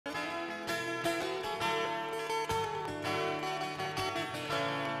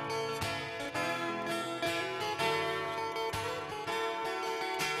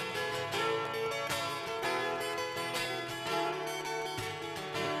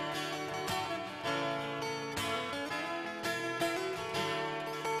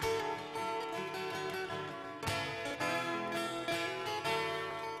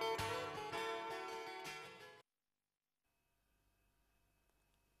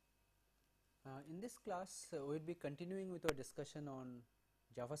In this class, we will be continuing with our discussion on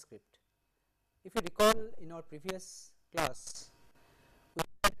JavaScript. If you recall, in our previous class, we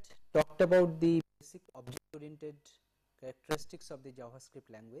had talked about the basic object oriented characteristics of the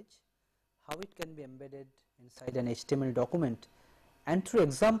JavaScript language, how it can be embedded inside an HTML document, and through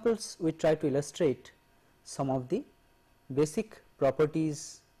examples we try to illustrate some of the basic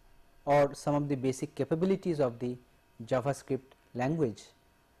properties or some of the basic capabilities of the JavaScript language,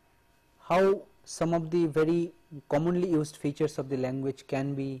 how some of the very commonly used features of the language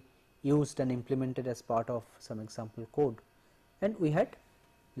can be used and implemented as part of some example code, and we had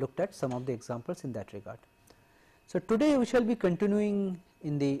looked at some of the examples in that regard. So, today we shall be continuing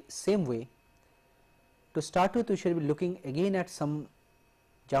in the same way. To start with, we shall be looking again at some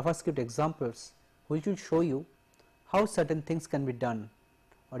JavaScript examples which will show you how certain things can be done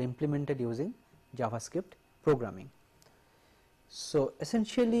or implemented using JavaScript programming. So,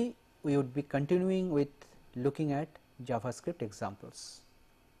 essentially we would be continuing with looking at JavaScript examples.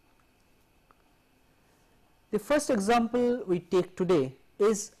 The first example we take today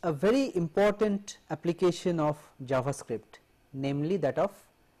is a very important application of JavaScript, namely that of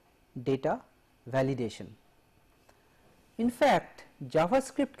data validation. In fact,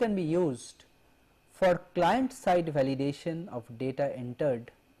 JavaScript can be used for client side validation of data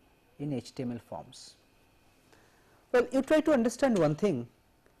entered in HTML forms. Well, you try to understand one thing.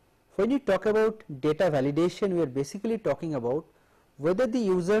 When you talk about data validation, we are basically talking about whether the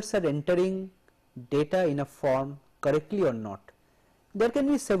users are entering data in a form correctly or not. There can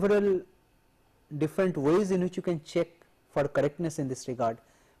be several different ways in which you can check for correctness in this regard.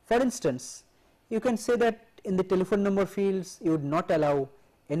 For instance, you can say that in the telephone number fields you would not allow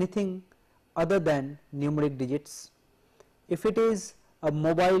anything other than numeric digits. If it is a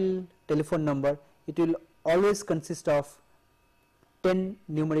mobile telephone number, it will always consist of 10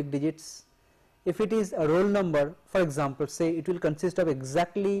 numeric digits. If it is a roll number, for example, say it will consist of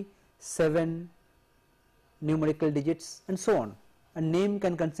exactly 7 numerical digits, and so on. A name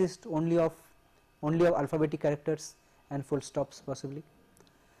can consist only of alphabetic characters and full stops possibly.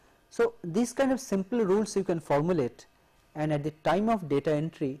 So, these kind of simple rules you can formulate, and at the time of data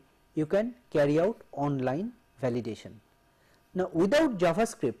entry you can carry out online validation. Now, without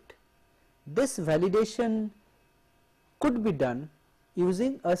JavaScript, this validation could be done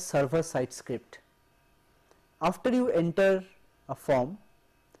using a server side script. After you enter a form,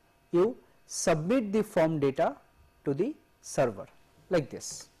 you submit the form data to the server like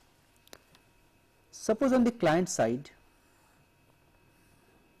this. Suppose on the client side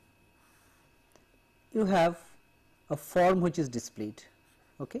you have a form which is displayed.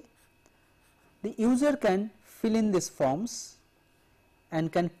 Okay. The user can fill in these forms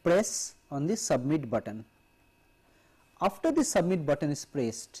and can press on the submit button. After the submit button is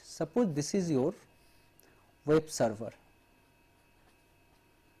pressed, suppose this is your web server.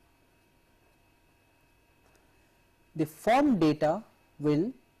 The form data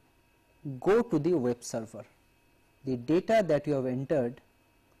will go to the web server. The data that you have entered,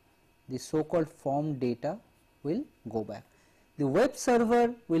 the so called form data, will go back. The web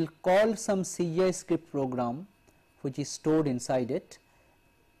server will call some CGI script program which is stored inside it.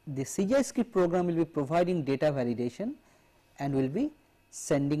 The CGI script program will be providing data validation and will be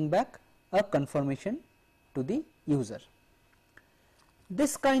sending back a confirmation to the user.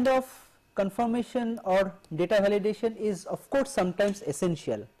 This kind of confirmation or data validation is of course sometimes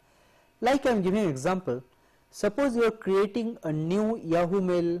essential. Like I am giving an example, suppose you are creating a new Yahoo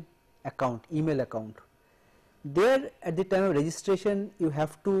Mail account, email account. There at the time of registration you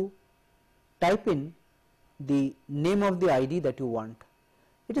have to type in the name of the ID that you want.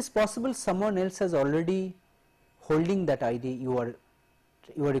 It is possible someone else has already holding that ID you are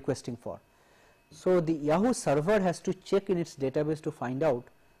requesting for. So, the Yahoo server has to check in its database to find out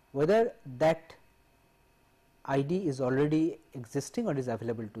whether that ID is already existing or is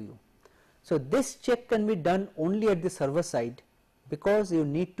available to you. So, this check can be done only at the server side because you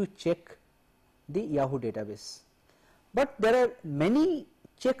need to check the Yahoo database. But there are many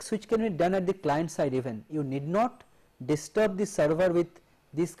checks which can be done at the client side even. You need not disturb the server with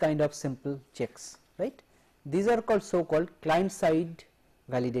these kind of simple checks, right. These are called so called client side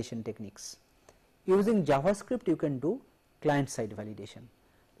validation techniques. Using JavaScript you can do client side validation.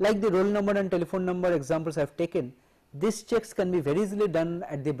 Like the roll number and telephone number examples I have taken, these checks can be very easily done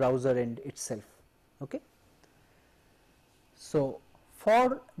at the browser end itself. Okay. So,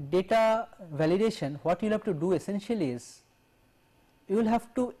 for data validation what you will have to do essentially is you will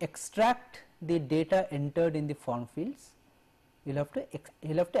have to extract the data entered in the form fields, you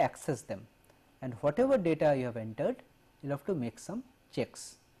will have to access them, and whatever data you have entered you will have to make some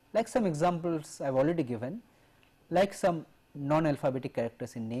checks. like some examples I have already given, like some non-alphabetic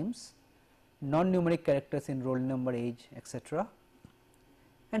characters in names, non-numeric characters in roll number, age, etc.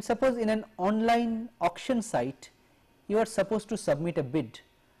 And suppose in an online auction site you are supposed to submit a bid,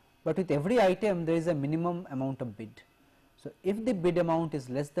 but with every item there is a minimum amount of bid. So, if the bid amount is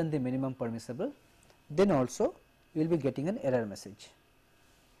less than the minimum permissible, then also you will be getting an error message.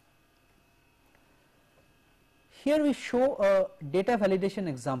 Here we show a data validation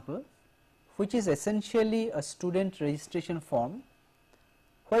example, which is essentially a student registration form,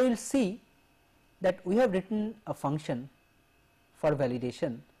 where you will see that we have written a function for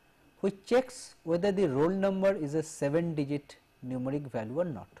validation which checks whether the roll number is a 7-digit numeric value or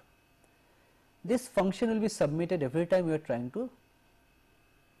not. This function will be submitted every time you are trying to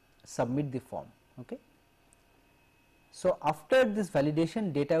submit the form. Okay. So, after this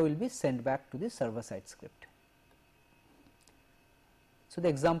validation, data will be sent back to the server side script. So, the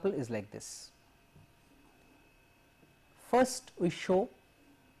example is like this. First we show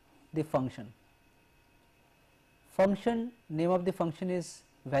the function. Function name of the function is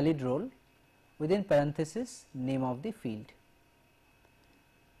valid roll, within parenthesis name of the field.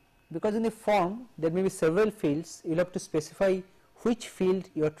 Because in the form there may be several fields, you will have to specify which field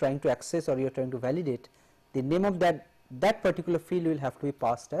you are trying to access or you are trying to validate. The name of that particular field will have to be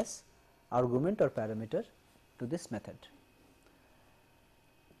passed as argument or parameter to this method.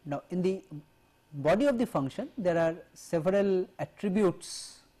 Now, in the body of the function there are several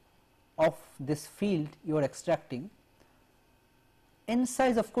attributes of this field you are extracting. N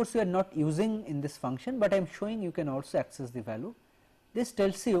size, of course, we are not using in this function, but I am showing you can also access the value. This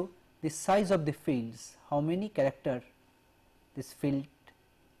tells you the size of the fields, how many character this field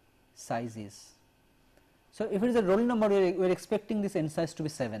size is. So, if it is a roll number, we are expecting this n size to be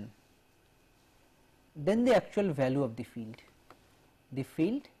 7. Then the actual value of the field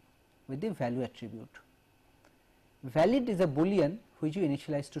with the value attribute. Valid is a boolean which you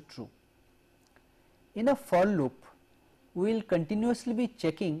initialize to true. In a for loop, we will continuously be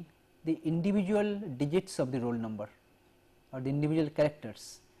checking the individual digits of the roll number or the individual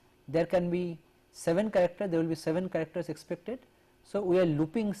characters. There can be 7 characters, there will be 7 characters expected. So, we are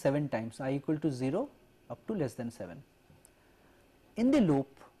looping 7 times, I equal to 0 up to less than 7. In the loop,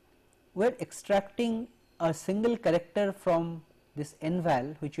 we are extracting a single character from this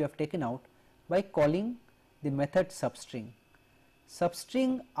nval which you have taken out by calling the method substring.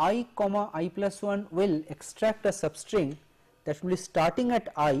 Substring I comma I plus 1 will extract a substring that will be starting at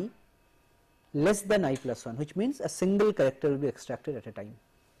I less than I plus 1, which means a single character will be extracted at a time.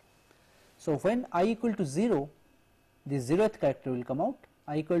 So, when I equal to 0, the 0th character will come out,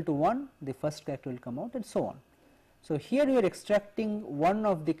 I equal to 1, the first character will come out, and so on. So, here you are extracting one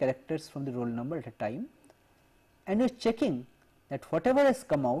of the characters from the roll number at a time, and you are checking that whatever has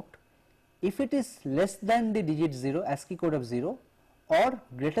come out, if it is less than the digit 0, ASCII code of 0, or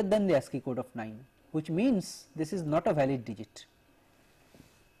greater than the ASCII code of 9, which means this is not a valid digit.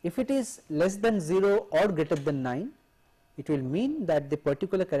 If it is less than 0 or greater than 9, it will mean that the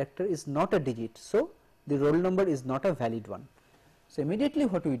particular character is not a digit. So, the roll number is not a valid one. So, immediately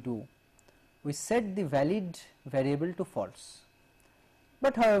what we do? We set the valid variable to false,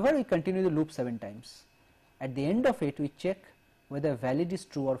 but however we continue the loop 7 times. At the end of it, we check whether valid is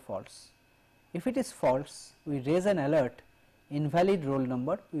true or false. If it is false, we raise an alert, invalid roll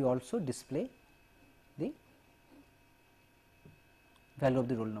number, we also display the value of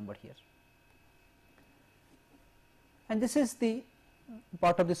the roll number here. And this is the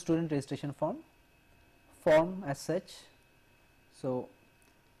part of the student registration form as such. So,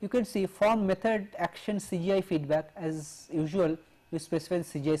 you can see form method action CGI feedback, as usual you specify the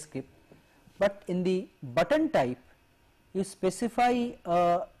CGI script, but in the button type you specify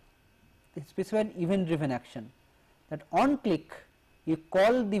an event driven action, that on click you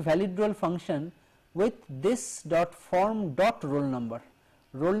call the valid roll function with this dot form dot roll number.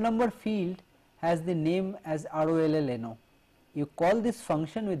 Roll number field has the name as ROLLNO. You call this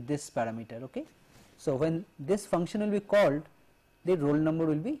function with this parameter. Okay. So, when this function will be called, the roll number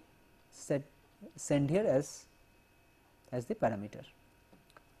will be sent here as the parameter.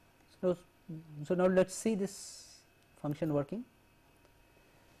 So, now let us see this function working.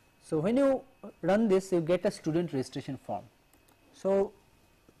 So, when you run this, you get a student registration form. So,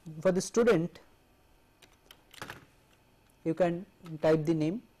 for the student, you can type the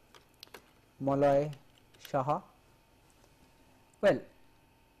name Malay Shaha. Well,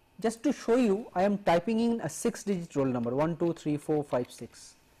 just to show you, I am typing in a 6-digit roll number 1, 2, 3, 4, 5,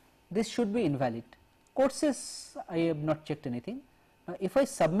 6. This should be invalid. Courses, I have not checked anything. Now, if I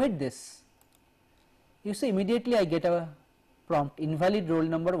submit this, you see immediately I get a prompt invalid roll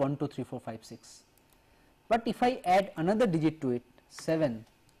number 1 2 3 4 5 6, but if I add another digit to it 7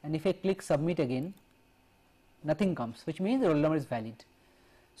 and if I click submit again, nothing comes, which means the roll number is valid.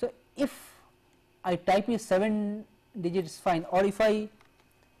 So, if I type is 7 digits fine, or if I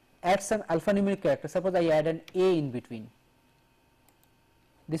add some alphanumeric character, suppose I add an A in between,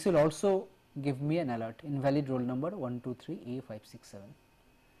 this will also give me an alert invalid roll number 1 2 3 A 5 6 7.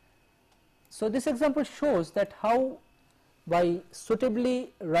 So, this example shows that how by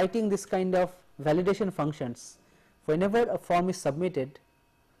suitably writing this kind of validation functions, whenever a form is submitted,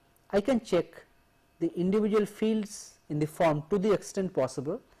 I can check the individual fields in the form to the extent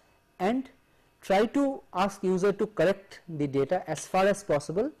possible and try to ask user to correct the data as far as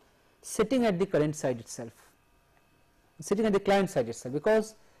possible sitting at the current side itself, sitting at the client side itself,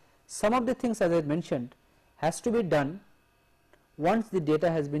 because some of the things, as I mentioned, has to be done once the data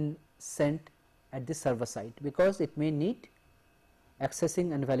has been sent at the server side, because it may need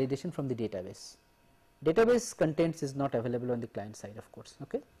accessing and validation from the database. Database contents is not available on the client side, of course.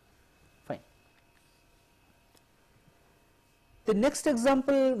 Okay, fine. The next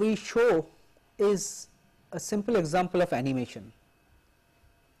example we show is a simple example of animation.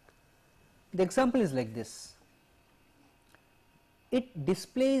 The example is like this. It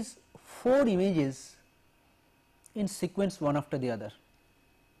displays 4 images in sequence one after the other.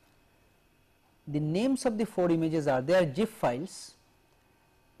 The names of the 4 images are, they are GIF files,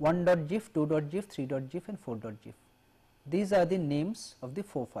 1.gif, 2.gif, 3.gif and 4.gif. These are the names of the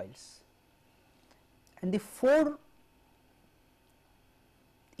 4 files, and the 4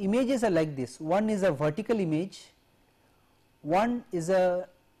 images are like this. One is a vertical image, one is a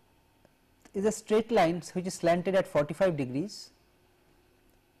straight line which is slanted at 45 degrees,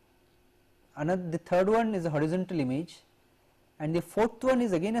 the third one is a horizontal image, and the fourth one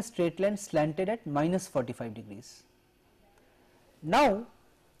is again a straight line slanted at minus 45 degrees. Now,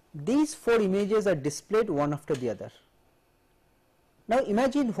 these 4 images are displayed one after the other. Now,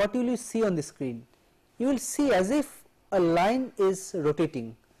 imagine what you will see on the screen. You will see as if a line is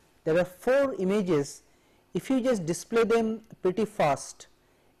rotating. There are 4 images. If you just display them pretty fast,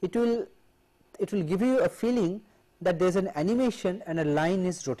 it will give you a feeling that there is an animation and a line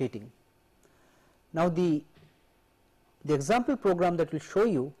is rotating. Now, the example program that will show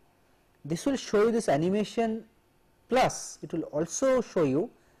you, this will show you this animation, plus it will also show you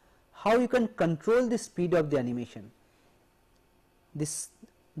how you can control the speed of the animation.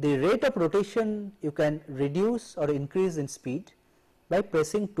 The rate of rotation you can reduce or increase in speed by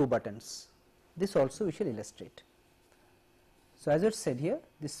pressing 2 buttons. This also we shall illustrate. So, as it said here,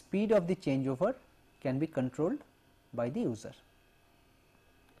 the speed of the changeover can be controlled by the user.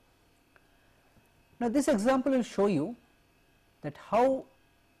 Now, this example will show you that how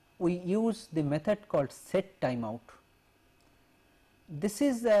we use the method called set timeout. This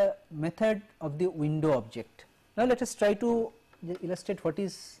is the method of the window object. Now, let us try to illustrate what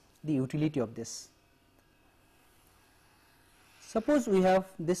is the utility of this. Suppose we have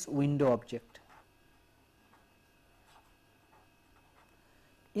this window object.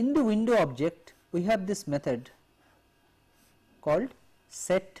 In the window object, we have this method called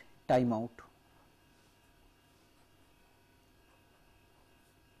set timeout.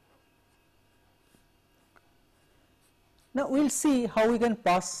 Now, we will see how we can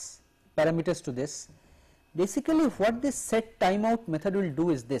pass parameters to this. Basically, what this set timeout method will do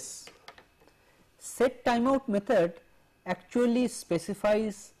is this. Set timeout method actually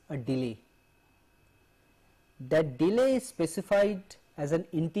specifies a delay. That delay is specified as an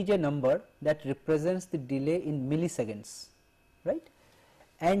integer number that represents the delay in milliseconds, right?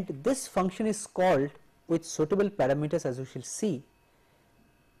 And this function is called with suitable parameters, as we shall see.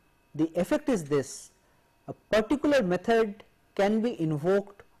 The effect is this: a particular method can be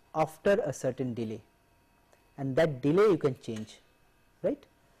invoked after a certain delay, and that delay you can change, right?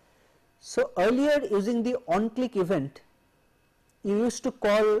 So, earlier using the on click event, you used to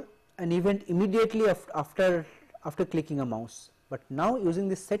call an event immediately after clicking a mouse, but now using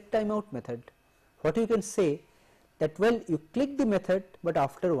the set timeout method, what you can say that, well, you click the method but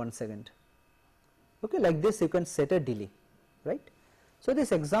after 1 second, okay, like this you can set a delay, right? So,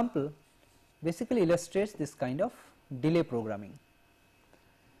 this example basically illustrates this kind of delay programming.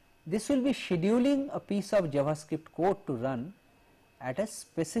 This will be scheduling a piece of JavaScript code to run at a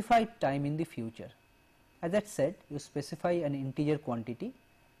specified time in the future. As I said, you specify an integer quantity,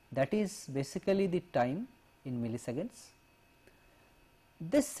 that is basically the time in milliseconds.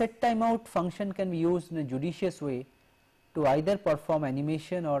 This set timeout function can be used in a judicious way to either perform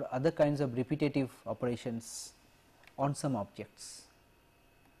animation or other kinds of repetitive operations on some objects.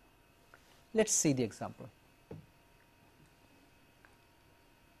 Let us see the example.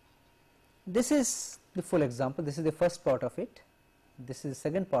 this is the full example. This is the first part of it, this is the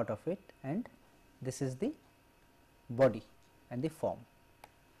second part of it, and this is the body and the form.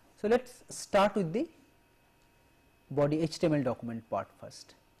 So, let us start with the body HTML document part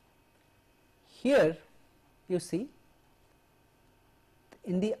first. Here you see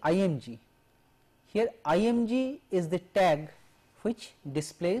in the IMG, here IMG is the tag which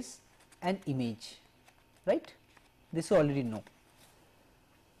displays an image, right, this you already know.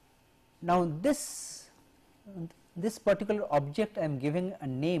 Now, this particular object I am giving a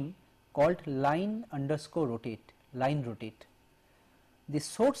name called line underscore rotate, line rotate. The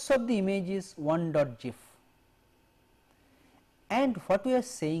source of the image is 1.gif, and what we are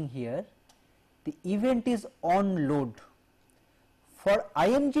saying here, the event is on load. For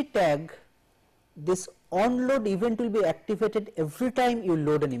IMG tag, this on load event will be activated every time you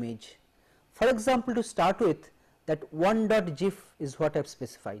load an image. For example, to start with, that 1.gif is what I have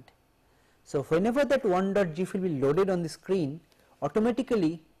specified. So, whenever that 1.gif will be loaded on the screen,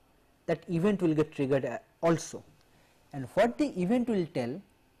 automatically that event will get triggered also. And what the event will tell,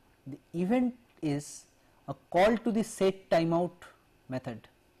 the event is a call to the set timeout method.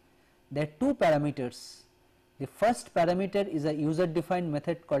 There are two parameters. The first parameter is a user defined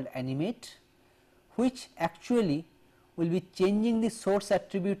method called animate, which actually will be changing the source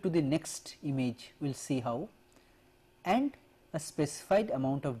attribute to the next image, we will see how, and a specified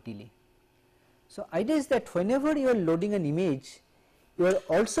amount of delay. So, idea is that whenever you are loading an image, you are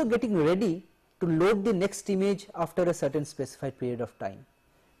also getting ready to load the next image after a certain specified period of time.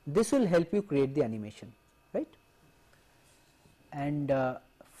 This will help you create the animation, right. And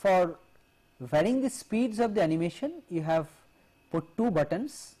for varying the speeds of the animation, you have put two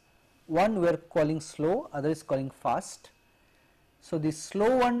buttons, one we are calling slow, other is calling fast. So, the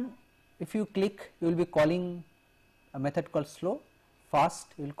slow one, if you click, you will be calling a method called slow, fast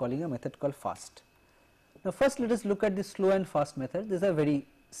you will calling a method called fast. Now, first let us look at the slow and fast method. These are very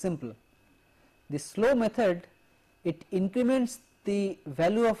simple. The slow method, it increments the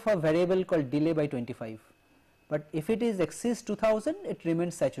value of a variable called delay by 25, but if it is exceeds 2000, it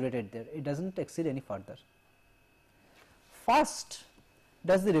remains saturated there, it does not exceed any further. Fast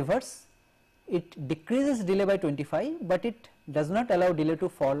does the reverse, it decreases delay by 25, but it does not allow delay to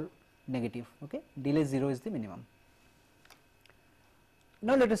fall negative, okay, delay 0 is the minimum.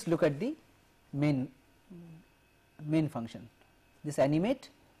 Now, let us look at the main function, this animate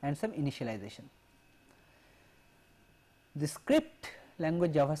and some initialization. The script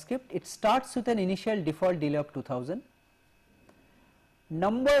language JavaScript, it starts with an initial default delay of 2000.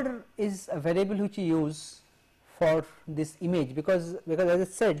 Number is a variable which you use for this image, because as I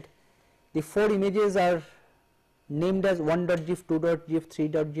said, the 4 images are named as 1.gif, 2.gif,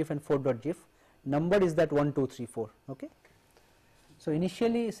 3.gif and 4.gif. Number is that 1, 2, 3, 4. Okay. So,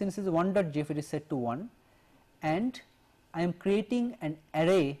 initially since it is 1.gif, it is set to 1, and I am creating an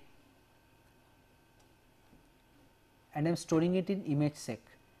array and I am storing it in image sec,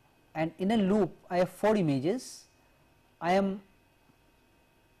 and in a loop I have 4 images. I am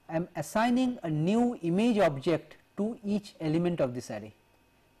assigning a new image object to each element of this array.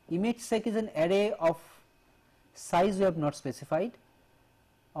 Image sec is an array of size we have not specified,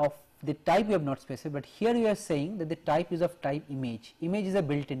 of the type we have not specified, but here we are saying that the type is of type image. Image is a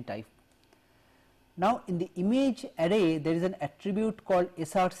built-in type. Now, in the image array there is an attribute called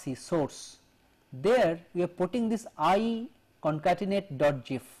src, source. There we are putting this I concatenate dot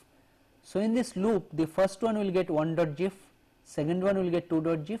gif. So, in this loop the first one will get 1.gif, second one will get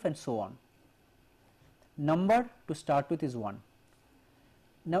 2.gif and so on. Number to start with is 1.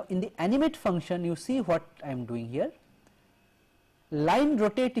 Now, in the animate function you see what I am doing here. Line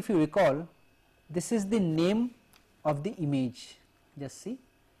rotate, if you recall, this is the name of the image. Just see,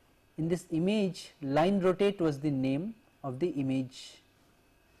 in this image line rotate was the name of the image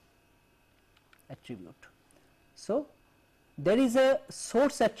attribute. So, there is a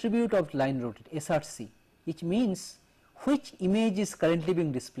source attribute of line rotate src, which means which image is currently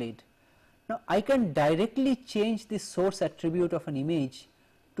being displayed. Now, I can directly change the source attribute of an image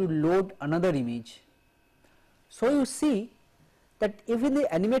to load another image. So, you see that if in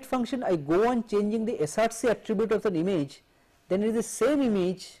the animate function I go on changing the src attribute of an image, then it is the same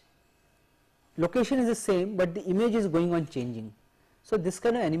image, location is the same, but the image is going on changing. So, this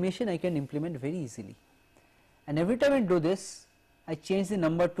kind of animation I can implement very easily, and every time I do this I change the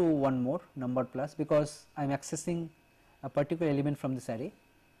number to one more, number plus, because I am accessing a particular element from this array,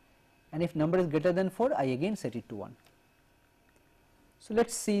 and if number is greater than 4 I again set it to 1. So, let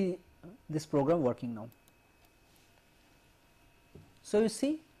us see this program working now. So, you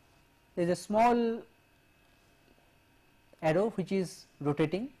see there is a small arrow which is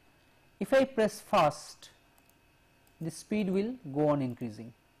rotating. If I press fast, the speed will go on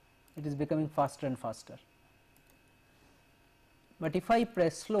increasing, it is becoming faster and faster. But if I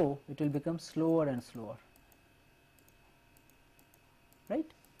press slow, it will become slower and slower, right.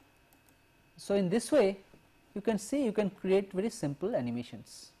 So, in this way you can see you can create very simple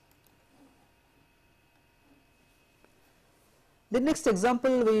animations. The next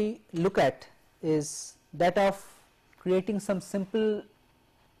example we look at is that of creating some simple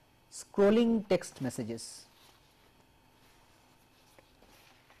scrolling text messages.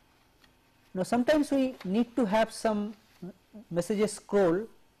 Now, sometimes we need to have some messages scroll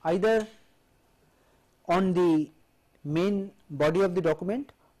either on the main body of the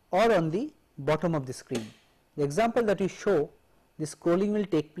document or on the bottom of the screen. The example that you show, the scrolling will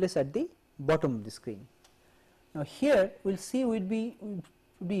take place at the bottom of the screen. Now, here we will see we will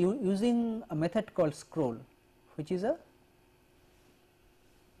be using a method called scroll, which is a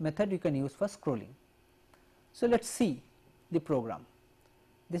method you can use for scrolling. So, let us see the program.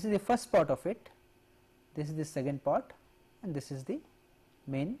 This is the first part of it, this is the second part, and this is the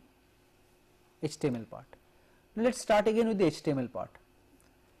main HTML part. Now, let us start again with the HTML part.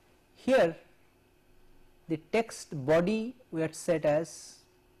 Here the text body we had set as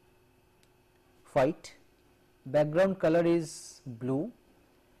white, background color is blue.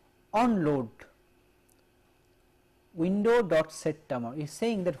 On load, window dot set timeout is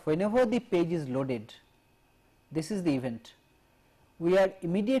saying that whenever the page is loaded, this is the event, we are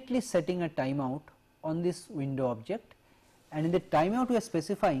immediately setting a timeout on this window object, and in the timeout we are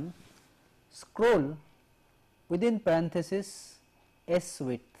specifying scroll within parenthesis s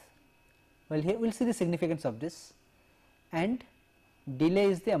width. Well, here we will see the significance of this, and delay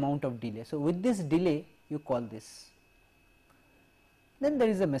is the amount of delay. So, with this delay you call this. Then there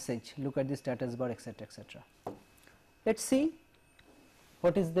is a message, look at the status bar, etc., etc. Let us see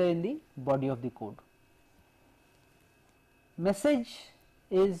what is there in the body of the code. Message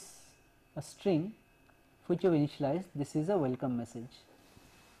is a string which you have initialized, this is a welcome message.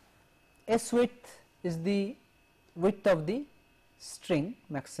 S width is the width of the string,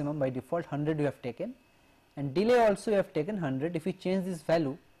 maximum by default 100 you have taken, and delay also you have taken 100. If you change this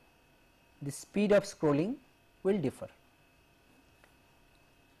value, the speed of scrolling will differ.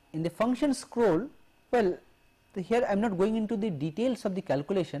 In the function scroll, well, here I am not going into the details of the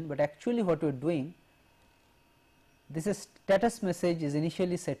calculation, but actually what we are doing, this is status message is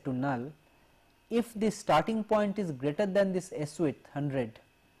initially set to null. If the starting point is greater than this s width 100,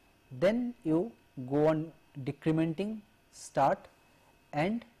 then you go on decrementing start,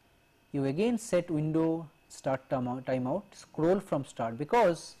 and you again set window start timeout scroll from start,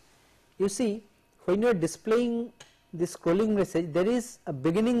 because you see when you are displaying the scrolling message, there is a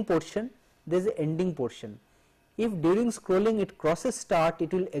beginning portion, there is an ending portion. If during scrolling it crosses start,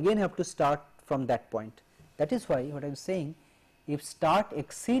 it will again have to start from that point. That is why what I am saying, if start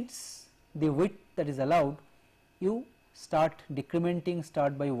exceeds the width that is allowed, you start decrementing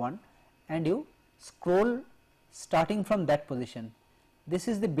start by 1 and you scroll starting from that position. This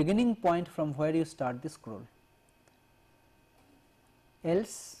is the beginning point from where you start the scroll.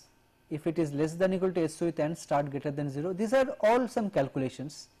 Else, if it is less than equal to s width and start greater than 0, these are all some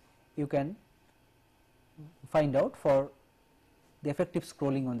calculations you can find out for the effective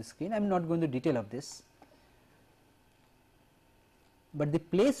scrolling on the screen. I am not going to detail of this, but the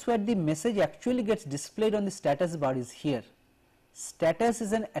place where the message actually gets displayed on the status bar is here. Status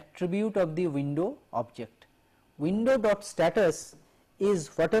is an attribute of the window object. Window dot status is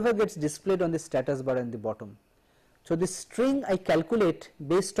whatever gets displayed on the status bar at the bottom. So, this string I calculate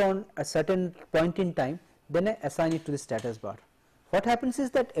based on a certain point in time, then I assign it to the status bar. What happens is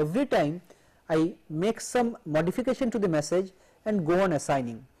that every time I make some modification to the message and go on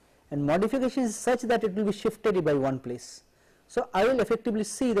assigning, and modification is such that it will be shifted by one place. So, I will effectively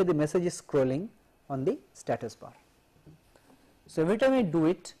see that the message is scrolling on the status bar. So, every time I do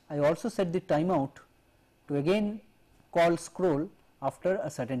it, I also set the timeout to again call scroll after a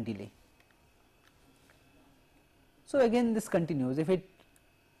certain delay. So, again this continues, if it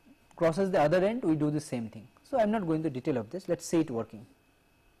crosses the other end, we do the same thing. So, I am not going to detail of this, let us see it working.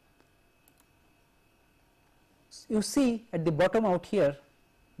 You see at the bottom out here,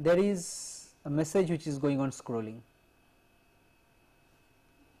 there is a message which is going on scrolling,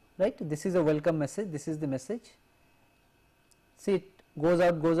 right. This is a welcome message, this is the message. See, it goes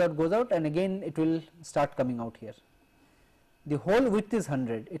out, goes out, goes out, and again it will start coming out here. The whole width is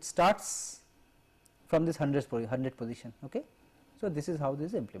 100, it starts from this 100 position. Okay. So, this is how this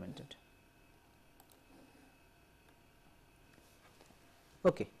is implemented.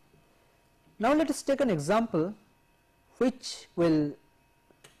 Okay. Now, let us take an example which will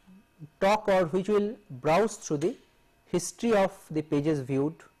talk or which will browse through the history of the pages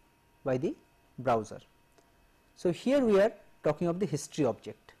viewed by the browser. So, here we are talking of the history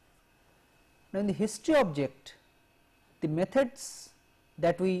object. Now, in the history object, the methods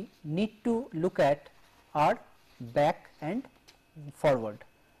that we need to look at are back and forward.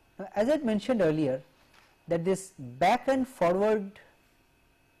 Now, as I had mentioned earlier, that this back and forward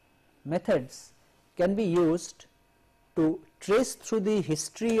methods can be used to trace through the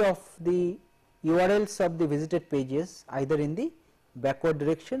history of the URLs of the visited pages either in the backward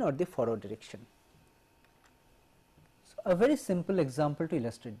direction or the forward direction. So, a very simple example to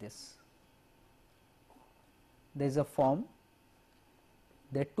illustrate this. There is a form,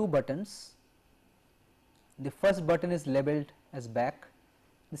 there are two buttons. The first button is labeled as back,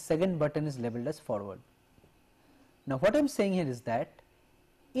 the second button is labeled as forward. Now, what I am saying here is that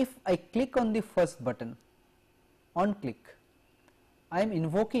if I click on the first button, on click, I am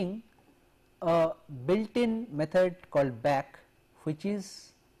invoking a built-in method called back, which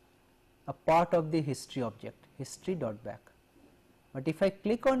is a part of the history object, history.back. But if I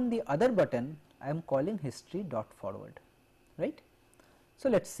click on the other button, I am calling history.forward, right. So,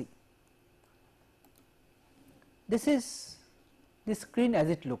 let us see. This is the screen as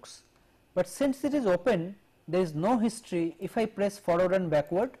it looks, but since it is open, there is no history. If I press forward and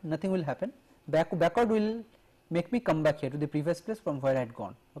backward, nothing will happen. Backward will make me come back here to the previous place from where I had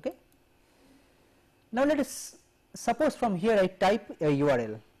gone. Okay. Now, let us suppose from here I type a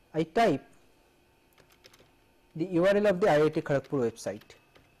URL. I type the URL of the IIT Kharagpur website.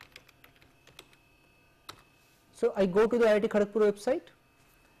 So, I go to the IIT Kharagpur website.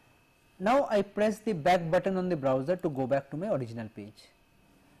 Now, I press the back button on the browser to go back to my original page.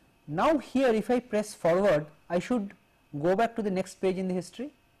 Now, here if I press forward, I should go back to the next page in the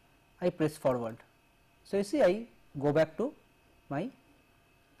history. I press forward. So, you see I go back to my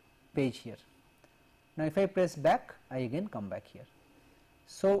page here. Now, if I press back, I again come back here.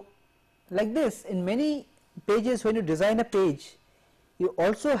 So, like this in many pages, when you design a page, you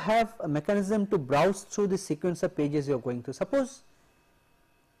also have a mechanism to browse through the sequence of pages you are going through. Suppose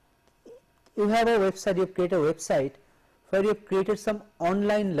you have a website, you have created a website where you have created some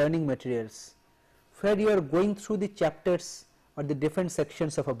online learning materials, where you are going through the chapters or the different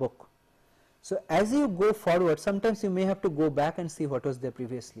sections of a book. So, as you go forward, sometimes you may have to go back and see what was there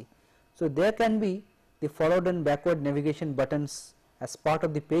previously. So, there can be the forward and backward navigation buttons as part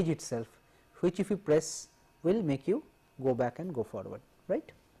of the page itself, which if you press will make you go back and go forward,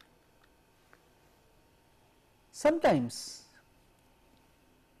 right. Sometimes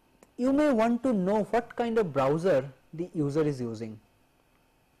you may want to know what kind of browser the user is using,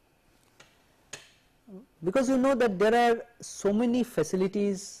 because you know that there are so many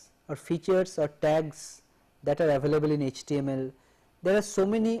facilities or features or tags that are available in HTML. There are so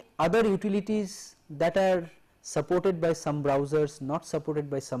many other utilities that are supported by some browsers, not supported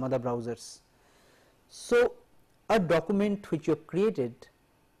by some other browsers. So, a document which you have created,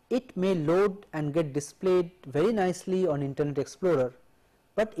 it may load and get displayed very nicely on Internet Explorer,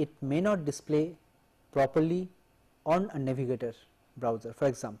 but it may not display properly on a Navigator browser, for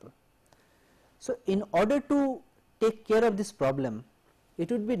example. So, in order to take care of this problem,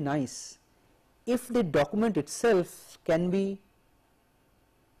 it would be nice if the document itself can be,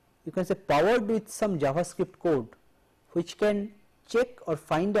 you can say, powered with some JavaScript code which can check or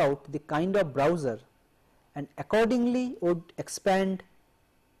find out the kind of browser and accordingly would expand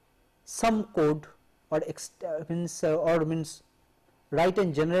some code or means write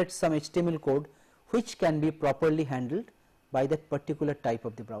and generate some HTML code which can be properly handled by that particular type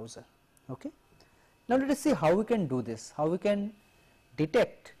of the browser. Okay. Now, let us see how we can do this, how we can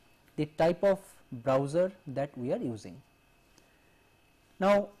detect the type of browser that we are using.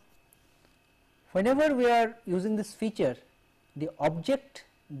 Now, whenever we are using this feature, the object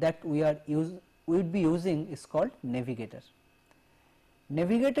that we would be using is called Navigator.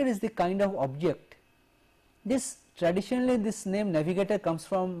 Navigator is the kind of object. This traditionally this name Navigator comes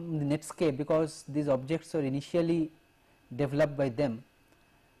from the Netscape, because these objects were initially developed by them,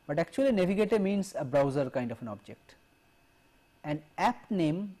 but actually Navigator means a browser kind of an object. An app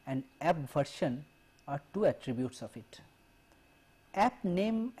name and app version are two attributes of it. App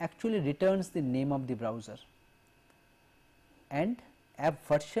name actually returns the name of the browser and app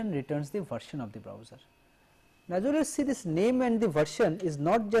version returns the version of the browser. Now, as you will see, this name and the version is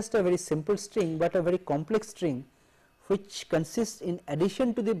not just a very simple string, but a very complex string which consists, in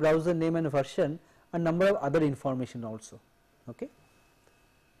addition to the browser name and version, a number of other information also. Okay.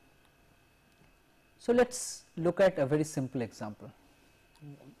 So, let us look at a very simple example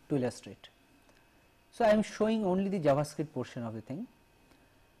to illustrate. So, I am showing only the JavaScript portion of the thing.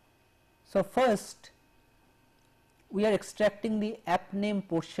 So, first we are extracting the app name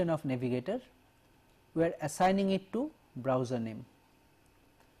portion of navigator, we are assigning it to browser name.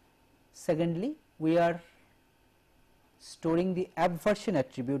 Secondly, we are storing the app version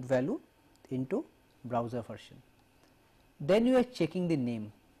attribute value into browser version. Then you are checking the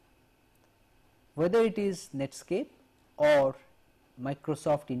name, whether it is Netscape or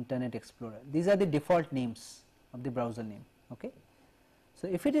Microsoft Internet Explorer. These are the default names of the browser name. Okay. So,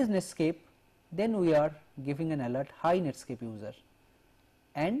 if it is Netscape, then we are giving an alert hi Netscape user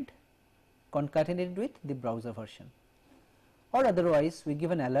and concatenated with the browser version, or otherwise we give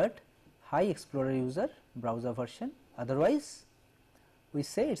an alert hi Explorer user browser version, otherwise we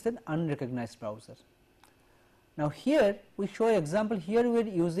say it is an unrecognized browser. Now, here we show an example, here we are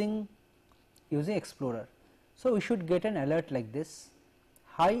using Explorer. So, we should get an alert like this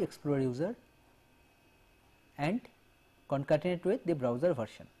hi Explorer user and concatenate with the browser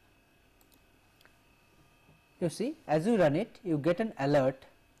version. You see, as you run it, you get an alert.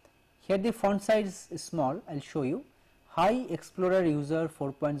 Here the font size is small, I will show you. Hi Explorer user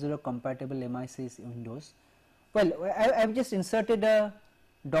 4.0 compatible MICs Windows. Well, I have just inserted a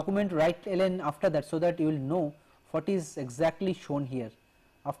document right ln after that, so that you will know what is exactly shown here.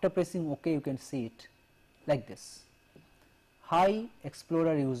 After pressing OK, you can see it like this. Hi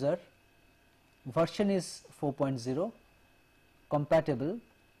Explorer user, version is 4.0, compatible,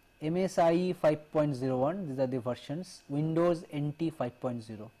 MSIE 5.01, these are the versions, Windows NT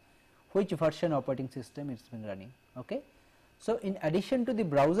 5.0, which version operating system it has been running. Okay. So, in addition to the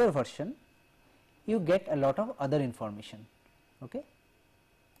browser version, you get a lot of other information. Okay.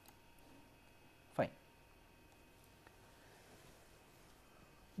 Fine.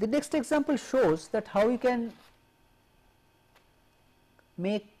 The next example shows that how we can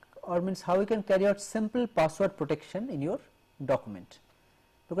make, or means how we can carry out simple password protection in your document,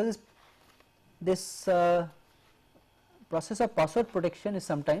 because this process of password protection is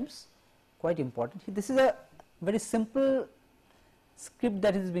sometimes quite important. This is a very simple script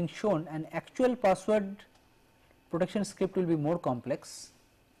that is being shown, and actual password protection script will be more complex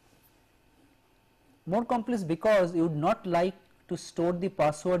because you would not like to store the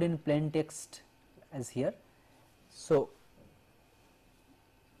password in plain text as here. So,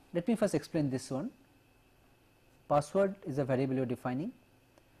 let me first explain this one. Password is a variable you are defining.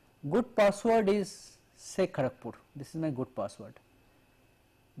 Good password is say Kharagpur, this is my good password.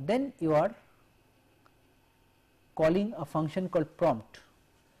 Then you are calling a function called prompt.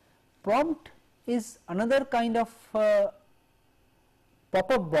 Prompt is another kind of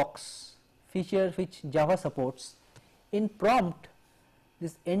pop-up box feature which Java supports. In prompt,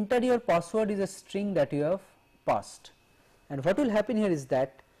 this enter your password is a string that you have passed, and what will happen here is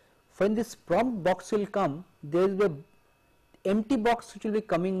that when this prompt box will come, there will be an empty box which will be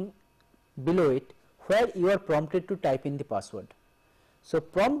coming below it, where you are prompted to type in the password. So,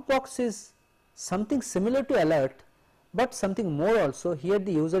 prompt box is something similar to alert, but something more also. Here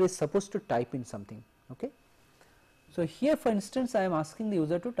the user is supposed to type in something. Okay. So, here for instance I am asking the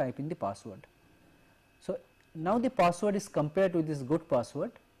user to type in the password. So, now the password is compared with this good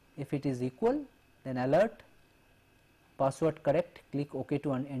password. If it is equal, then alert, password correct, click OK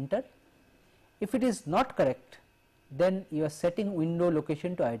to enter. If it is not correct, then you are setting window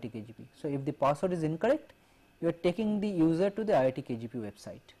location to IIT-KGP. So, if the password is incorrect, you are taking the user to the IIT-KGP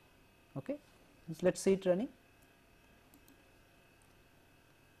website. Okay. So, let us see it running.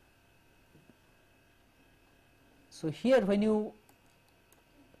 So, here when you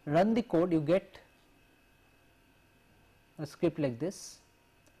run the code, you get a script like this.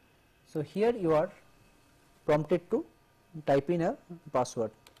 So, here you are prompted to type in a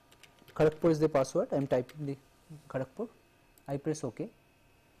password. Kharagpur is the password, I am typing the Kharagpur, I press OK.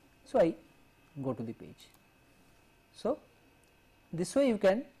 So, I go to the page. So, this way you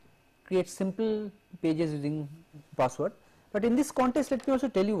can create simple pages using password, but in this context let me also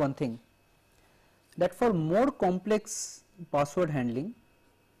tell you one thing, that for more complex password handling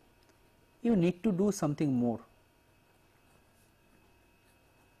you need to do something more.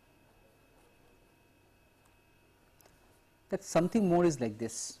 That something more is like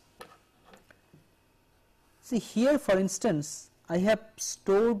this. See here for instance I have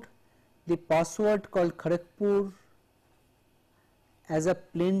stored the password called Kharagpur as a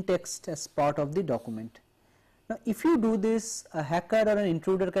plain text as part of the document. Now, if you do this, a hacker or an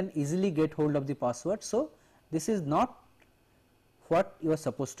intruder can easily get hold of the password. So, this is not what you are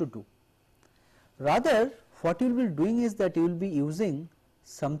supposed to do. Rather, what you will be doing is that you will be using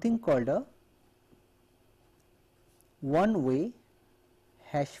something called a one-way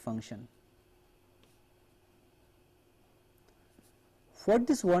hash function. what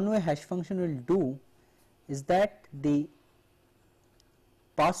this one-way hash function will do is that the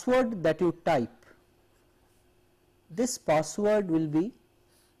password that you type, this password will be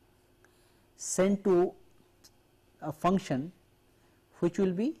sent to a function which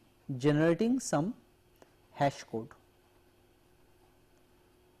will be generating some hash code.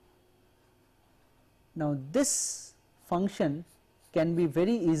 Now, this function can be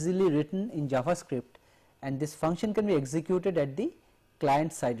very easily written in JavaScript, and this function can be executed at the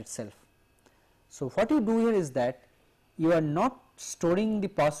client side itself. So, what you do here is that you are not storing the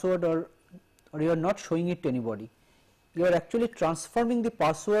password or you are not showing it to anybody. You are actually transforming the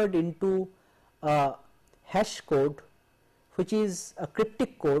password into a hash code, which is a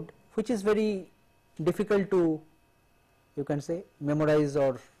cryptic code, which is very difficult to, you can say, memorize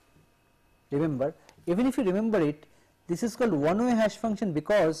or remember. Even if you remember it, this is called one-way hash function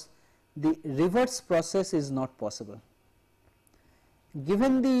because the reverse process is not possible.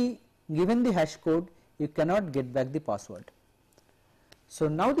 Given the hash code, you cannot get back the password. So,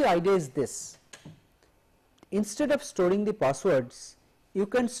 now the idea is this: instead of storing the passwords, you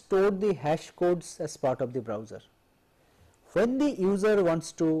can store the hash codes as part of the browser. When the user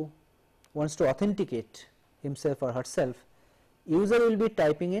wants to authenticate himself or herself, user will be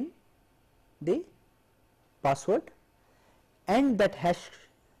typing in the password and that hash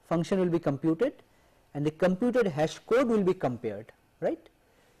function will be computed, and the computed hash code will be compared, right.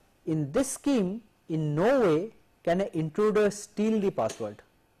 In this scheme, in no way can an intruder steal the password,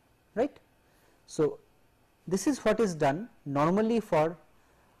 right. So, this is what is done normally for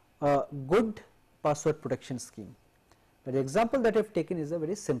a good password protection scheme, but the example that I have taken is a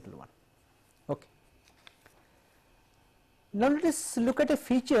very simple one. Okay. Now, let us look at a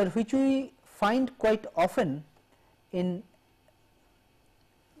feature which we find quite often in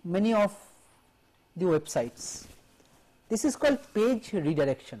many of the websites. This is called page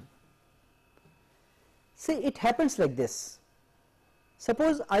redirection. See, it happens like this.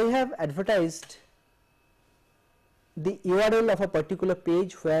 Suppose I have advertised the URL of a particular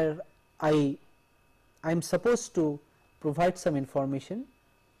page where I am supposed to provide some information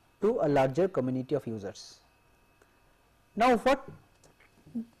to a larger community of users. Now, what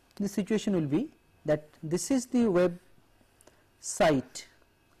the situation will be that this is the web site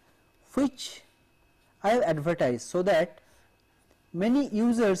which I have advertised, so that many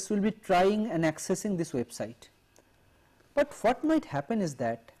users will be trying and accessing this website. But what might happen is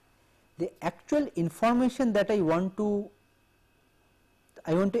that the actual information that I want to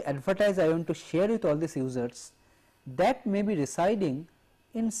advertise, I want to share with all these users, that may be residing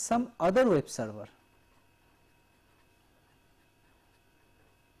in some other web server.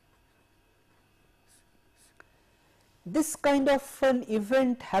 This kind of an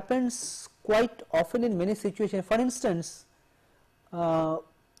event happens quite often in many situations. For instance, we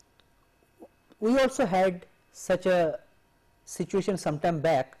also had such a situation some time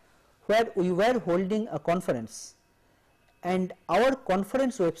back where we were holding a conference, and our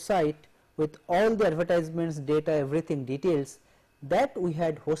conference website with all the advertisements, data, everything, details, that we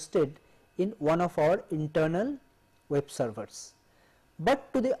had hosted in one of our internal web servers.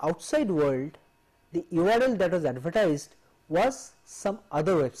 But to the outside world, the URL that was advertised was some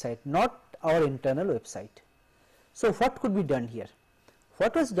other website, not our internal website. So, what could be done here?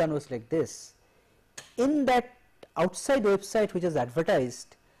 What was done was like this: in that outside website which is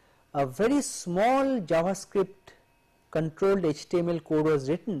advertised, a very small JavaScript controlled HTML code was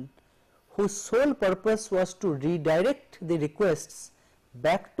written, whose sole purpose was to redirect the requests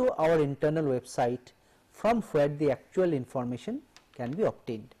back to our internal website from where the actual information can be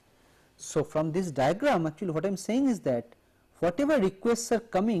obtained. So, from this diagram, actually what I am saying is that whatever requests are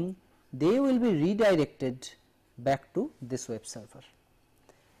coming, they will be redirected back to this web server,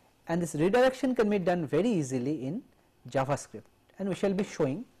 and this redirection can be done very easily in JavaScript, and we shall be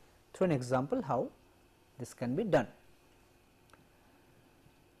showing through an example how this can be done.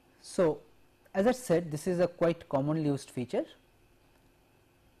 So, as I said, this is a quite commonly used feature,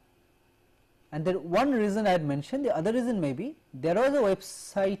 and there one reason I had mentioned. The other reason may be there was a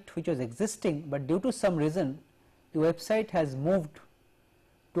website which was existing, but due to some reason the website has moved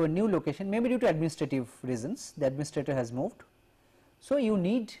to a new location, maybe due to administrative reasons, the administrator has moved. So, you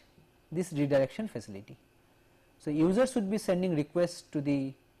need this redirection facility. So, users should be sending requests to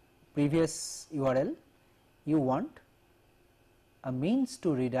the previous URL. You want a means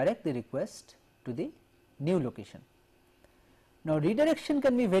to redirect the request to the new location. Now, redirection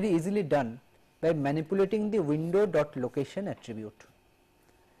can be very easily done by manipulating the window.location attribute,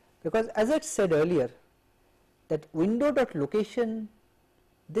 because as I said earlier that window.location,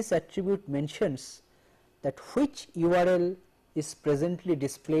 this attribute mentions that which URL is presently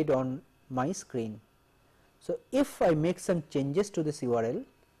displayed on my screen. So, if I make some changes to this URL,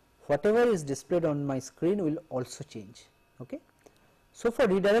 whatever is displayed on my screen will also change. Okay. So, for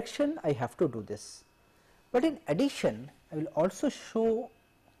redirection I have to do this, but in addition I will also show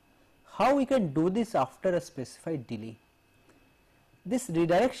how we can do this after a specified delay. This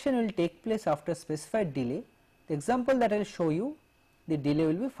redirection will take place after a specified delay. The example that I will show you, the delay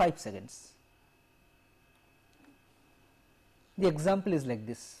will be 5 seconds. The example is like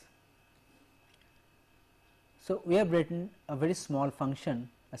this. So, we have written a very small function,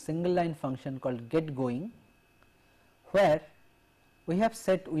 a single line function called getGoing, where we have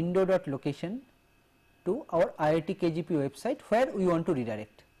set window.location to our IIT KGP website where we want to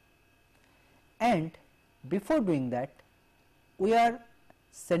redirect, and before doing that we are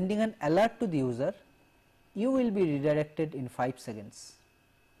sending an alert to the user, you will be redirected in 5 seconds,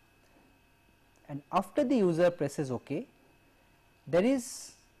 and after the user presses OK, there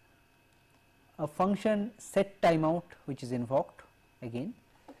is a function set timeout which is invoked again.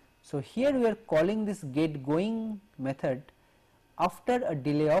 So, here we are calling this getGoing method after a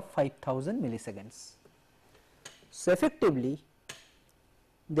delay of 5000 milliseconds. So, effectively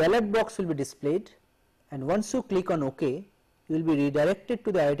the alert box will be displayed, and once you click on OK, you will be redirected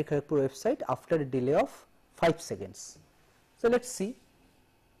to the IIT Kharagpur website after a delay of 5 seconds. So, let us see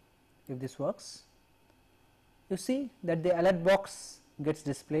if this works. You see that the alert box gets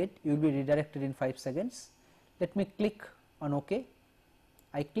displayed, you will be redirected in 5 seconds. Let me click on OK.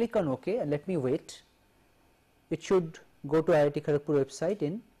 I click on OK and let me wait. It should go to IIT Kharagpur website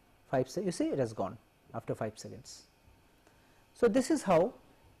in 5 seconds. You see it has gone after 5 seconds. So, this is how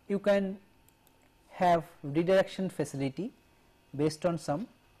you can have redirection facility based on some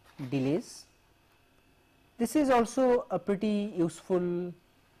delays. This is also a pretty useful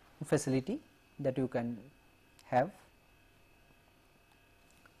facility that you can have.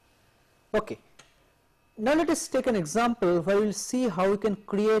 Okay. Now, let us take an example where we will see how we can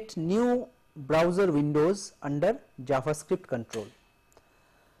create new browser windows under JavaScript control.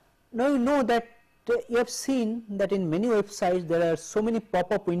 Now, you know that you have seen that in many websites there are so many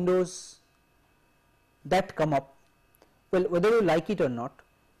pop-up windows that come up. Well, whether you like it or not,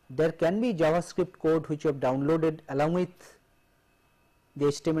 there can be JavaScript code which you have downloaded along with the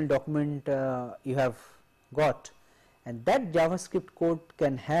HTML document you have got, and that JavaScript code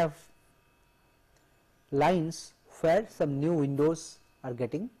can have lines where some new windows are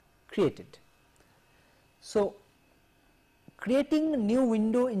getting created. So, creating a new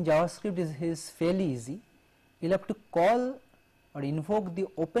window in JavaScript is fairly easy. You will have to call or invoke the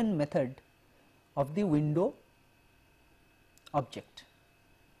open method of the window object.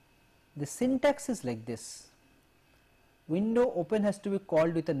 The syntax is like this: window open has to be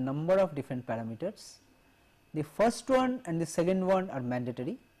called with a number of different parameters. The first one and the second one are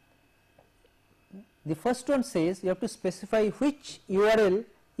mandatory. The first one says you have to specify which URL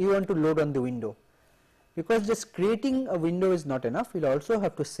you want to load on the window, because just creating a window is not enough. You will also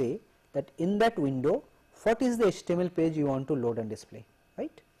have to say that in that window what is the HTML page you want to load and display,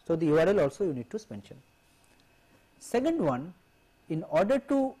 right. So, the URL also you need to mention. Second one, in order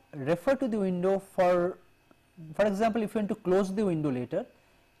to refer to the window, for example, if you want to close the window later,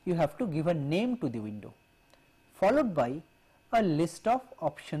 you have to give a name to the window, followed by a list of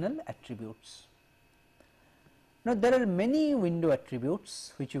optional attributes. Now, there are many window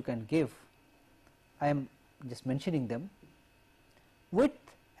attributes which you can give. I am just mentioning them.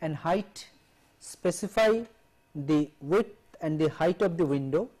 Width and height, specify the width and the height of the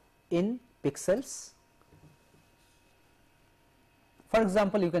window in pixels. For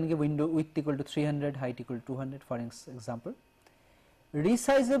example, you can give window width equal to 300, height equal to 200 for example.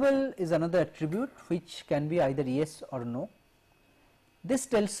 Resizable is another attribute which can be either yes or no. This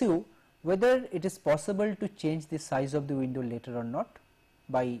tells you whether it is possible to change the size of the window later or not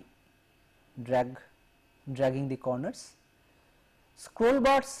by dragging the corners. Scroll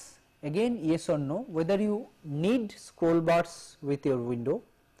bars, again yes or no, whether you need scroll bars with your window.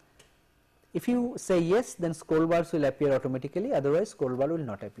 If you say yes, then scroll bars will appear automatically, otherwise scroll bar will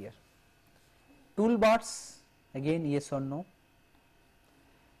not appear. Toolbars, again yes or no.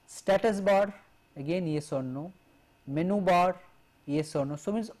 Status bar, again yes or no. Menu bar, yes or no.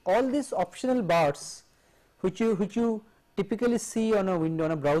 So, means all these optional bars which you typically see on a window,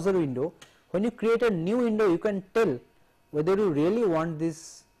 on a browser window, when you create a new window you can tell whether you really want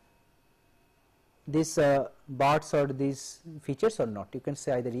these bars or these features or not. You can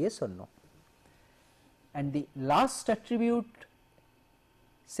say either yes or no. And the last attribute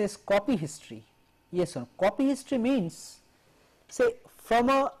says copy history, yes or no. Copy history means, say from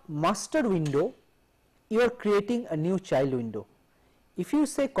a master window you are creating a new child window. If you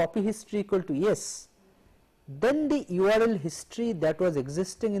say copy history equal to yes, then the URL history that was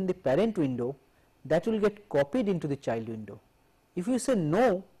existing in the parent window, that will get copied into the child window. If you say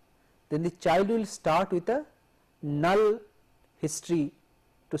no, then the child will start with a null history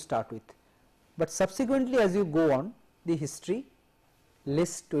to start with, but subsequently as you go on, the history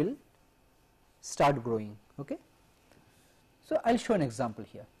list will start growing. Okay. So, I will show an example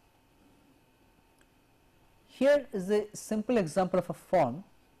here. Here is a simple example of a form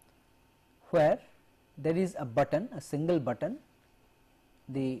where there is a button, a single button,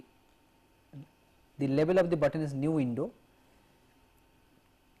 the label of the button is new window,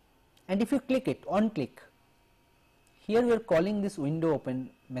 and if you click it, on click, here we are calling this window open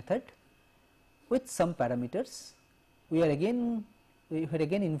method with some parameters. We are again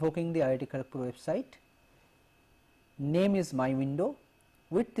invoking the IIT Kharagpur website. Name is my window,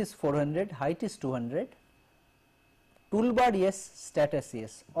 width is 400, height is 200, toolbar yes, status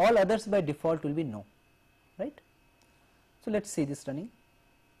yes, all others by default will be no, right. So, let us see this running.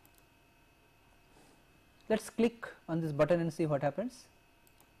 Let us click on this button and see what happens.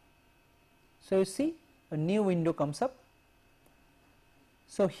 So, you see a new window comes up.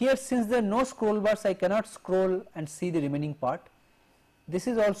 So, here since there are no scroll bars, I cannot scroll and see the remaining part. This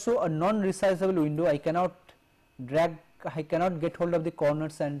is also a non-resizable window, I cannot drag, I cannot get hold of the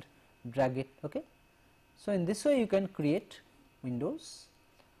corners and drag it. Okay. So, in this way you can create windows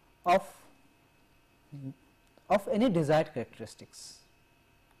of any desired characteristics.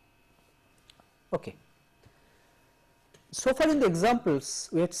 Okay. So far in the examples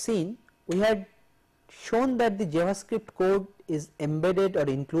we had seen, we had shown that the JavaScript code is embedded or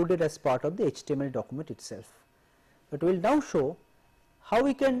included as part of the HTML document itself, but we will now show how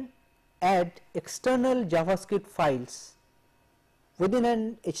we can add external JavaScript files within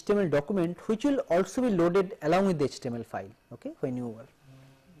an HTML document, which will also be loaded along with the HTML file, okay, when you are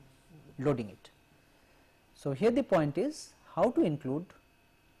loading it. So, here the point is how to include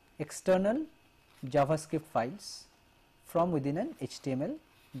external JavaScript files from within an HTML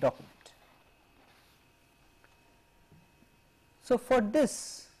document. So, for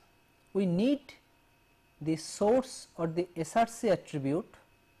this we need the source or the src attribute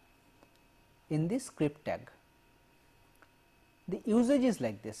in the script tag. The usage is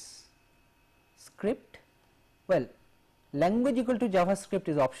like this: script, well, language equal to JavaScript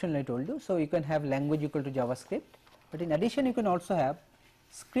is optional, I told you. So, you can have language equal to JavaScript, but in addition you can also have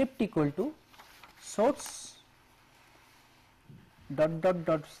script equal to source dot dot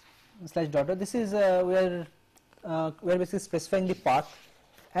dot slash dot dot. This is we are basically specifying the path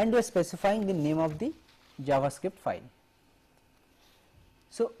and we are specifying the name of the JavaScript file.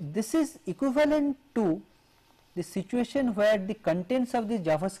 So, this is equivalent to the situation where the contents of the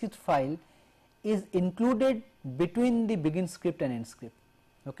JavaScript file is included between the begin script and end script.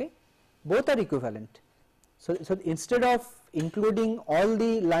 Okay. Both are equivalent. So, instead of including all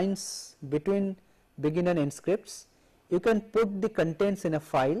the lines between begin and end scripts, you can put the contents in a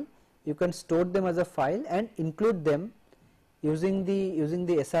file, you can store them as a file and include them using the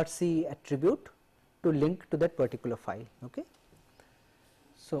src attribute to link to that particular file. Okay.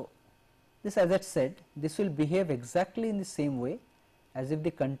 So, this, as I said, this will behave exactly in the same way as if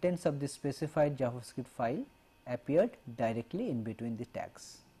the contents of the specified JavaScript file appeared directly in between the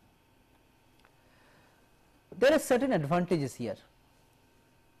tags. There are certain advantages here.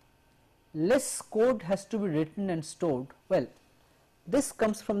 Less code has to be written and stored. Well, this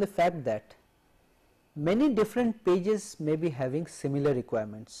comes from the fact that many different pages may be having similar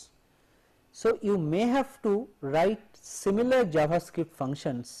requirements. So, you may have to write similar JavaScript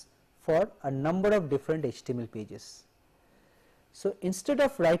functions for a number of different HTML pages. So, instead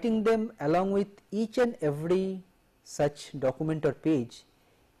of writing them along with each and every such document or page,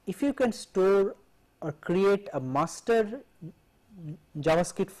 if you can store or create a master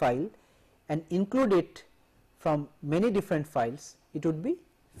JavaScript file and include it from many different files, it would be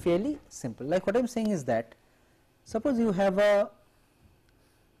fairly simple. Like what I am saying is that, suppose you have a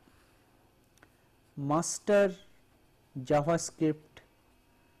master JavaScript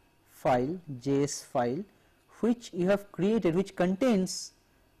file, JS file, which you have created, which contains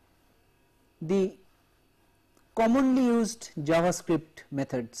the commonly used JavaScript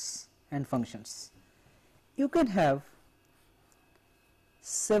methods and functions. You can have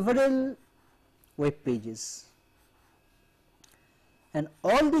several web pages, and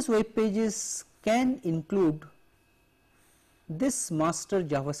all these web pages can include this master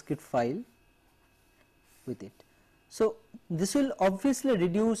JavaScript file with it. So, this will obviously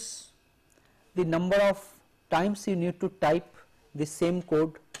reduce the number of times you need to type the same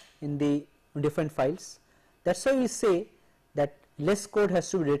code in the different files. That is why we say that less code has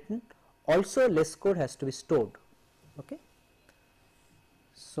to be written, also less code has to be stored. Okay.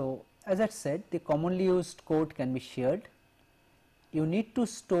 So, as I said, the commonly used code can be shared. You need to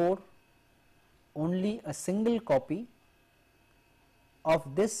store only a single copy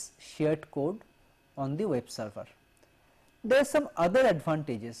of this shared code on the web server. There are some other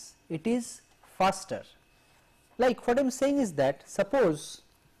advantages. It is faster. Like what I am saying is that, suppose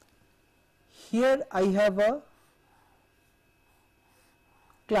here I have a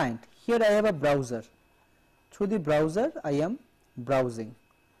client, here I have a browser. Through the browser I am browsing.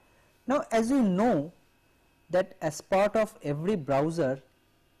 Now, as you know that as part of every browser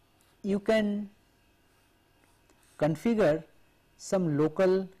you can configure some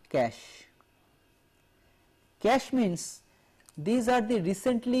local cache. Cache means these are the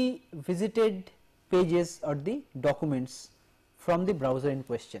recently visited pages or the documents from the browser in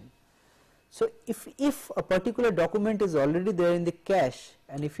question. So, if a particular document is already there in the cache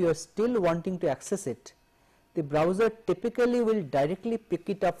and if you are still wanting to access it, the browser typically will directly pick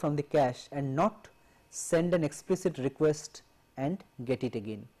it up from the cache and not send an explicit request and get it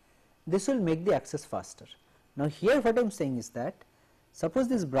again. This will make the access faster. Now, here what I am saying is that, suppose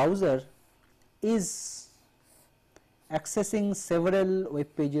this browser is accessing several web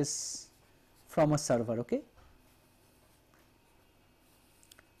pages from a server. Okay.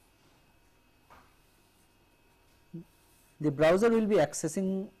 The browser will be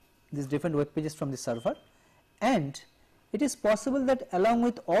accessing these different web pages from the server, and it is possible that along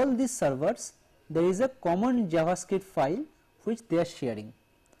with all these servers there is a common JavaScript file which they are sharing.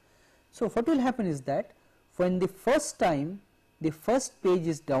 So, what will happen is that when the first time the first page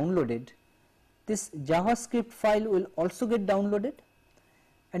is downloaded, this JavaScript file will also get downloaded,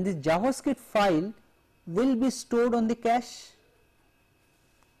 and this JavaScript file will be stored on the cache.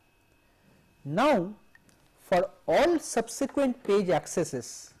 Now, for all subsequent page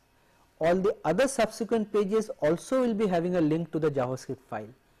accesses, all the other subsequent pages also will be having a link to the JavaScript file,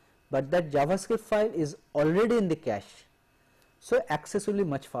 but that JavaScript file is already in the cache. So, access will be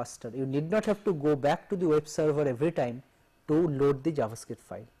much faster. You need not have to go back to the web server every time to load the JavaScript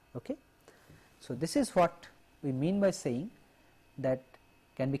file. Okay. So, this is what we mean by saying that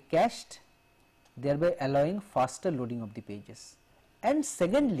can be cached, thereby allowing faster loading of the pages. And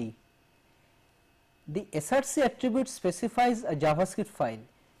secondly, the src attribute specifies a JavaScript file.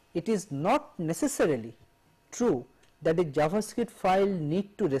 It is not necessarily true that the JavaScript file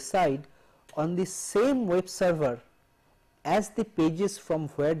need to reside on the same web server as the pages from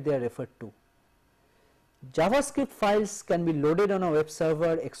where they are referred to. JavaScript files can be loaded on a web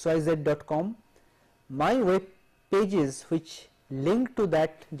server xyz.com. My web pages which link to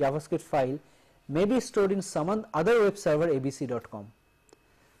that JavaScript file may be stored in some other web server abc.com.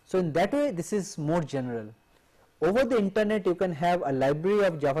 So, in that way this is more general. Over the internet you can have a library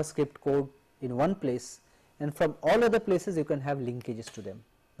of JavaScript code in one place, and from all other places you can have linkages to them,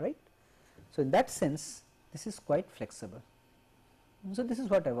 right. So, in that sense this is quite flexible. So, this is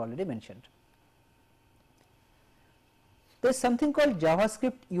what I have already mentioned. There is something called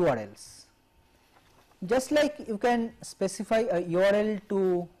JavaScript URLs. Just like you can specify a URL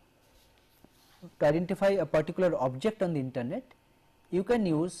to identify a particular object on the internet, you can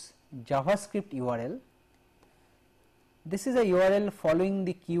use JavaScript URL. This is a URL following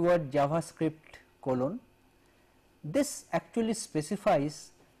the keyword JavaScript colon. This actually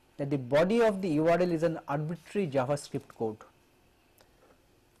specifies that the body of the URL is an arbitrary JavaScript code.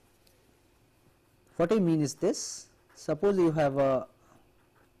 What I mean is this: suppose you have a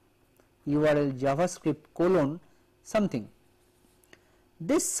URL JavaScript colon something.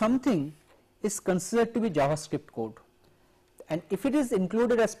 This something is considered to be JavaScript code, and if it is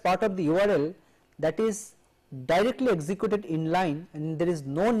included as part of the URL, that is directly executed in line, and there is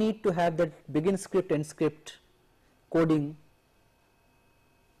no need to have that begin script end script coding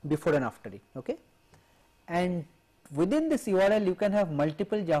before and after it. Okay. And within this URL you can have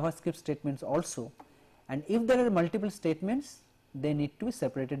multiple JavaScript statements also, and if there are multiple statements they need to be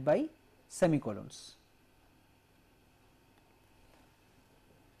separated by semicolons.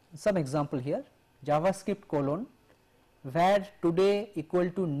 Some example here: JavaScript colon where today equal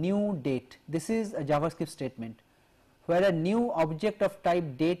to new date. This is a JavaScript statement. Where a new object of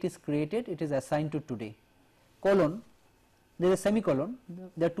type date is created, it is assigned to today. Colon, there is a semicolon,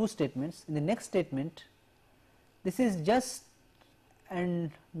 there are two statements. In the next statement, this is just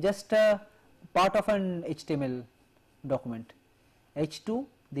a part of an HTML document. H2,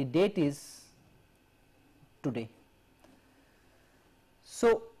 the date is today.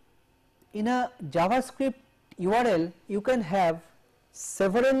 So, in a JavaScript URL you can have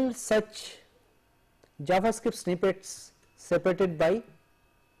several such JavaScript snippets separated by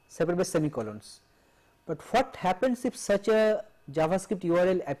semicolons. But what happens if such a JavaScript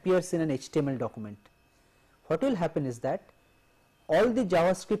URL appears in an HTML document? What will happen is that all the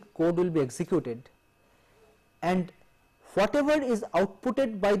JavaScript code will be executed, and whatever is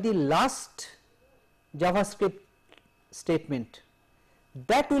outputted by the last JavaScript statement,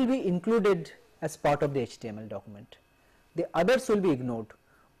 that will be included as part of the HTML document. The others will be ignored.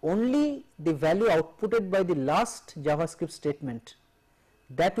 Only the value outputted by the last JavaScript statement,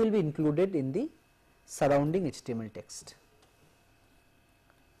 that will be included in the surrounding HTML text.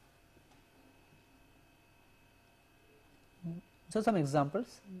 So, some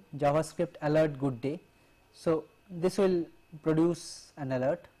examples: JavaScript alert good day. So, this will produce an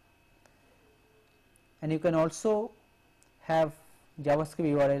alert, and you can also have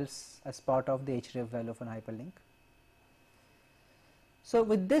JavaScript URLs as part of the href value of an hyperlink. So,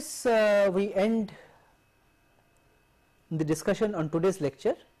 with this we end the discussion on today's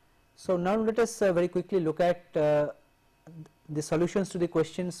lecture. So, now let us very quickly look at the solutions to the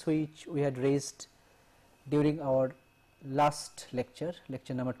questions which we had raised during our last lecture,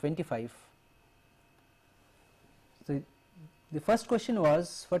 lecture number 25. So, the first question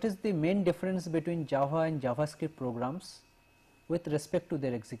was, what is the main difference between Java and JavaScript programs with respect to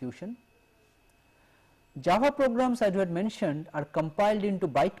their execution? Java programs, as we had mentioned, are compiled into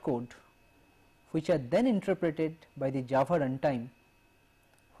bytecode, which are then interpreted by the Java runtime,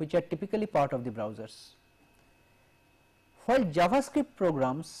 which are typically part of the browsers, while JavaScript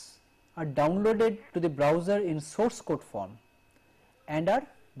programs are downloaded to the browser in source code form and are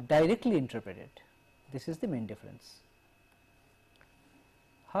directly interpreted. This is the main difference.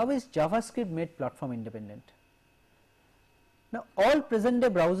 How is JavaScript made platform independent? Now, all present day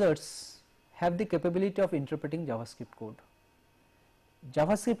browsers have the capability of interpreting JavaScript code.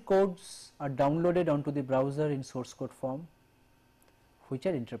 JavaScript codes are downloaded onto the browser in source code form, which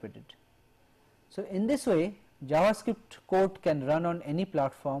are interpreted. So, in this way, JavaScript code can run on any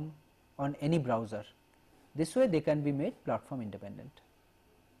platform, on any browser. This way they can be made platform independent.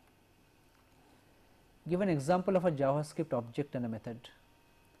 Give an example of a JavaScript object and a method.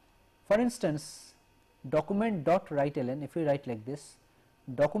 For instance, document.writeLn, if we write like this,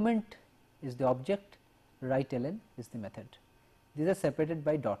 document is the object, writeLn is the method. These are separated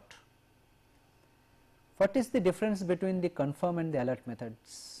by dot. What is the difference between the confirm and the alert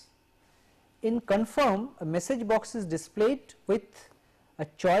methods? In confirm, a message box is displayed with a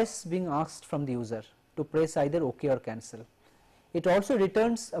choice being asked from the user to press either OK or cancel. It also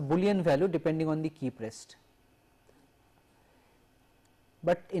returns a boolean value depending on the key pressed.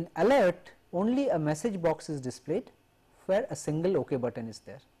 But in alert, only a message box is displayed where a single OK button is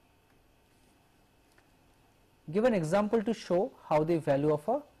there. Give an example to show how the value of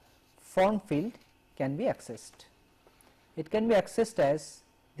a form field can be accessed. It can be accessed as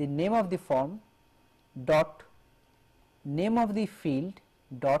the name of the form dot name of the field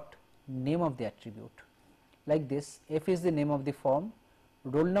dot name of the attribute. Like this, f is the name of the form,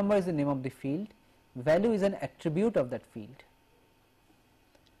 roll number is the name of the field, value is an attribute of that field.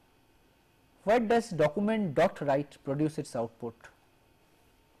 What does document dot write produce its output?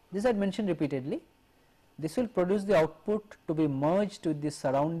 This I had mentioned repeatedly. This will produce the output to be merged with the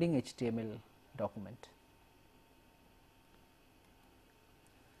surrounding HTML document.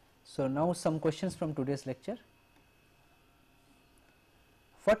 So, now some questions from today's lecture.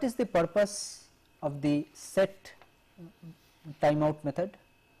 What is the purpose of the set timeout method?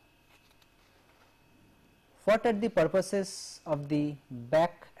 What are the purposes of the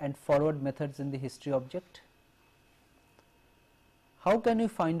back and forward methods in the history object? How can you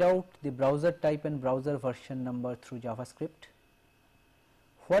find out the browser type and browser version number through JavaScript?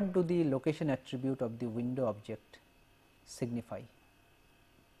 What do the location attribute of the window object signify?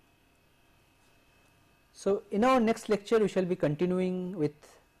 So, in our next lecture we shall be continuing with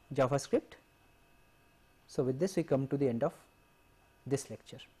JavaScript. So, with this we come to the end of this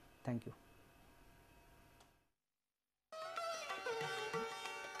lecture. Thank you.